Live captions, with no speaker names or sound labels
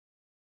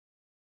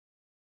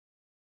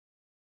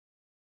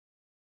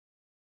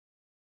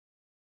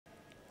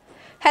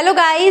Hello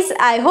guys,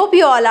 I hope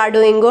you all are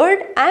doing good.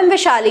 I am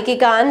Vaishali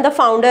Kikan, the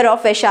founder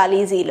of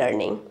Vaishali's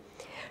e-learning.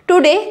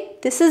 Today,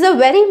 this is a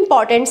very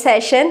important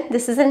session.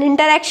 This is an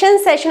interaction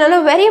session on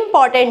a very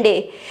important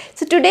day.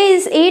 So today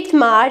is 8th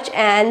March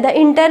and the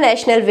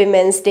International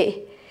Women's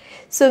Day.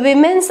 So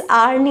women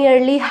are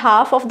nearly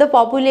half of the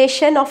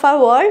population of our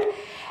world,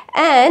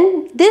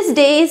 and this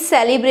day is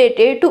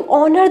celebrated to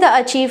honor the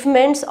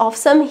achievements of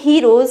some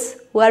heroes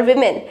who are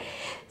women.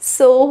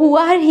 So who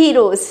are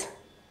heroes?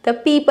 The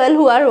people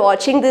who are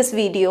watching this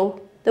video,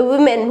 the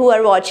women who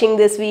are watching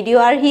this video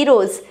are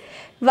heroes.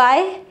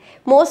 Why?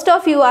 Most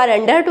of you are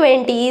under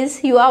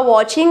 20s, you are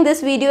watching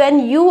this video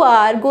and you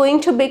are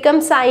going to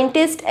become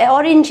scientists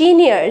or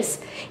engineers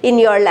in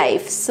your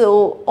life.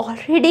 So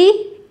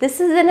already this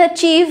is an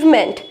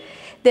achievement.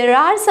 There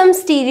are some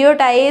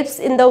stereotypes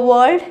in the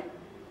world.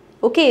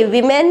 Okay,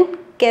 women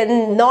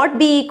cannot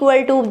be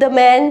equal to the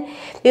men.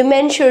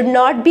 Women should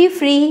not be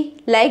free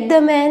like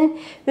the men.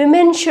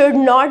 Women should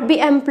not be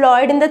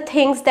employed in the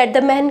things that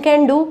the men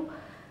can do.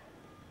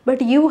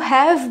 But you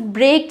have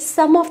break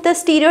some of the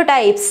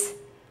stereotypes.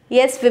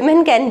 Yes,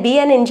 women can be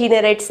an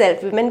engineer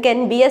itself. Women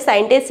can be a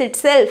scientist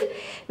itself.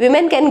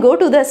 Women can go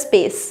to the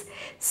space.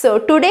 So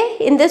today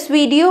in this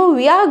video,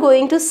 we are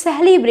going to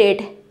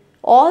celebrate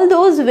all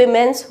those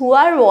women who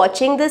are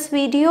watching this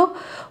video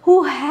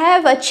who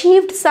have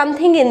achieved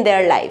something in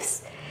their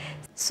lives.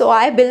 So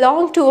I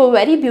belong to a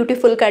very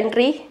beautiful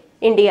country,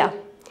 India.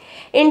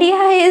 India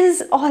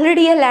is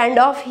already a land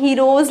of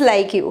heroes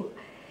like you.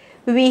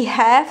 We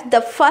have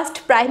the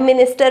first Prime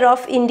Minister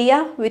of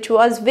India, which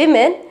was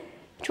women,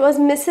 which was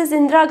Mrs.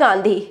 Indira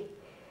Gandhi.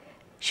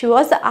 She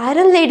was the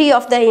Iron Lady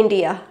of the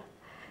India.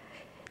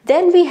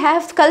 Then we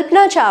have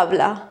Kalpana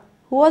Chawla,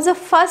 who was the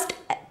first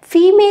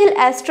female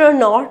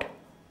astronaut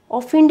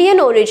of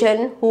Indian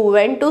origin who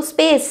went to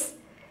space.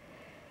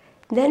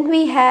 Then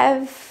we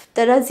have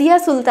the Razia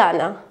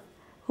Sultana,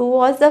 who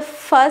was the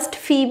first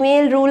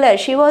female ruler.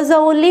 She was the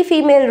only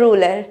female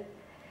ruler.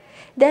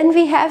 Then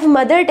we have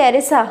Mother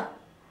Teresa,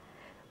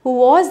 who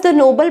was the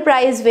Nobel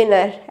Prize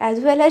winner, as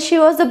well as she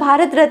was the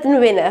Bharat Ratna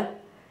winner.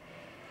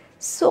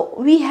 So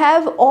we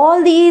have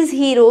all these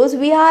heroes.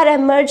 We are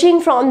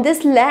emerging from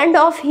this land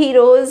of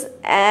heroes,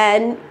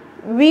 and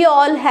we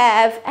all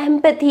have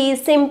empathy,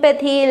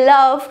 sympathy,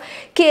 love,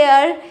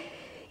 care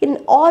in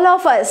all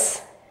of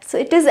us. So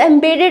it is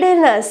embedded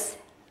in us.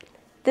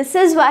 This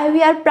is why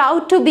we are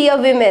proud to be a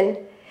woman.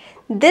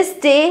 This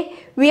day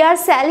we are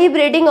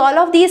celebrating all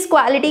of these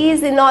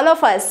qualities in all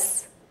of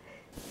us.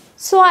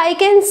 So I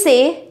can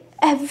say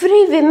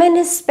every woman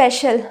is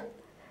special.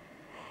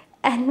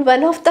 And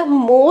one of the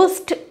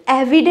most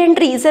evident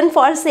reason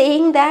for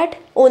saying that,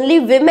 only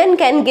women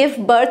can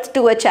give birth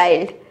to a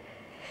child.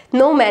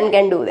 No man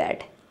can do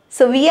that.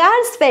 So we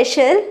are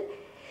special.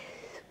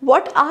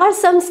 What are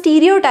some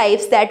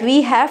stereotypes that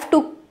we have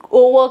to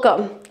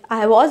overcome?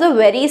 I was a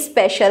very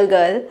special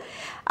girl.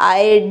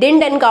 I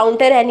didn't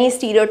encounter any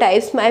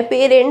stereotypes. My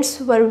parents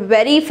were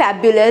very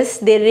fabulous.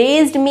 They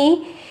raised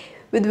me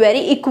with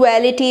very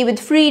equality, with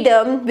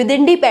freedom, with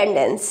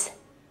independence.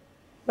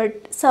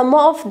 But some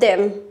of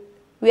them,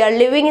 we are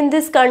living in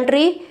this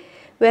country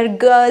where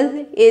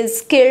girl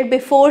is killed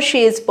before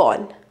she is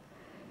born.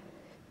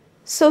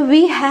 So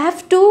we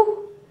have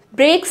to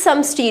break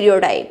some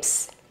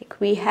stereotypes.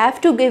 We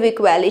have to give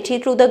equality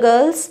to the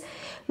girls.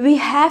 We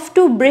have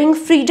to bring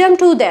freedom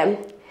to them,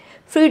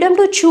 freedom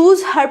to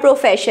choose her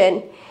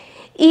profession.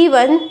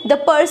 Even the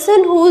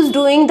person who is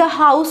doing the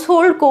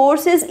household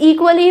chores is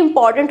equally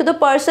important to the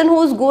person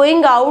who is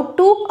going out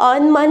to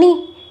earn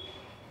money,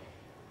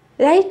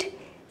 right?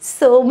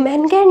 So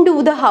men can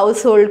do the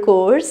household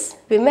chores,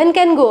 women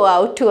can go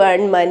out to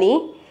earn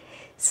money.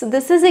 So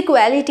this is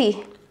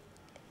equality.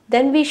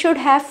 Then we should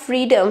have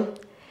freedom.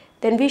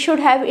 Then we should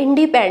have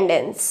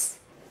independence.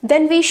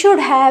 Then we should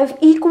have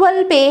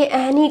equal pay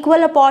and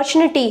equal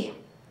opportunity.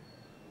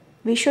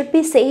 We should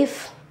be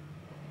safe.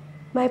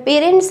 My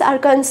parents are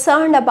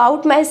concerned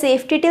about my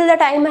safety till the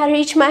time I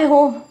reach my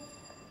home.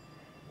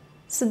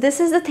 So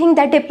this is the thing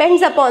that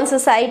depends upon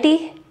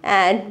society,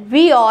 and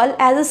we all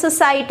as a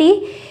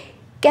society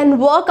can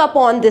work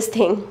upon this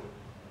thing.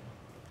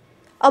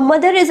 A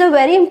mother is a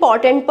very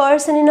important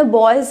person in a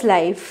boy's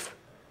life.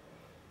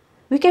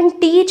 We can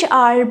teach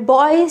our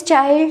boy's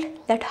child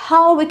that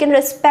how we can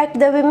respect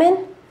the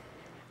women,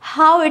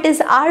 how it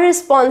is our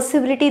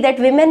responsibility that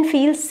women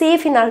feel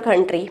safe in our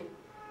country.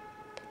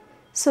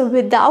 So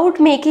without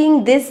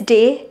making this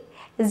day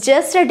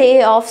just a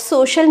day of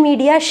social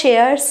media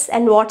shares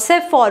and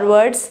WhatsApp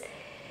forwards,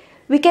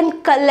 we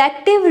can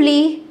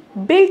collectively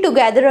build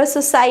together a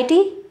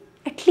society.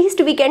 At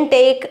least we can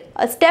take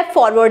a step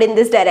forward in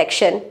this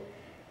direction,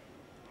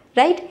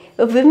 right?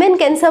 Women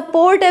can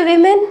support a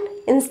woman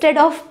instead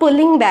of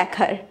pulling back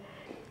her.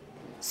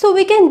 So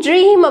we can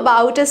dream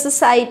about a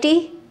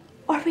society,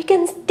 or we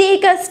can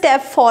take a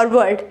step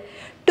forward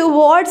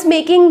towards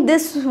making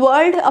this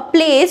world a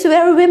place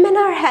where women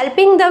are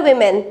helping the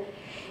women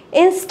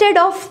instead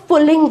of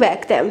pulling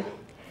back them.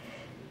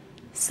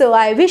 So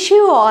I wish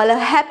you all a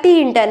happy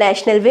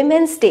International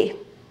Women's Day.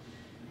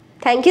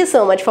 Thank you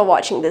so much for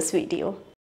watching this video.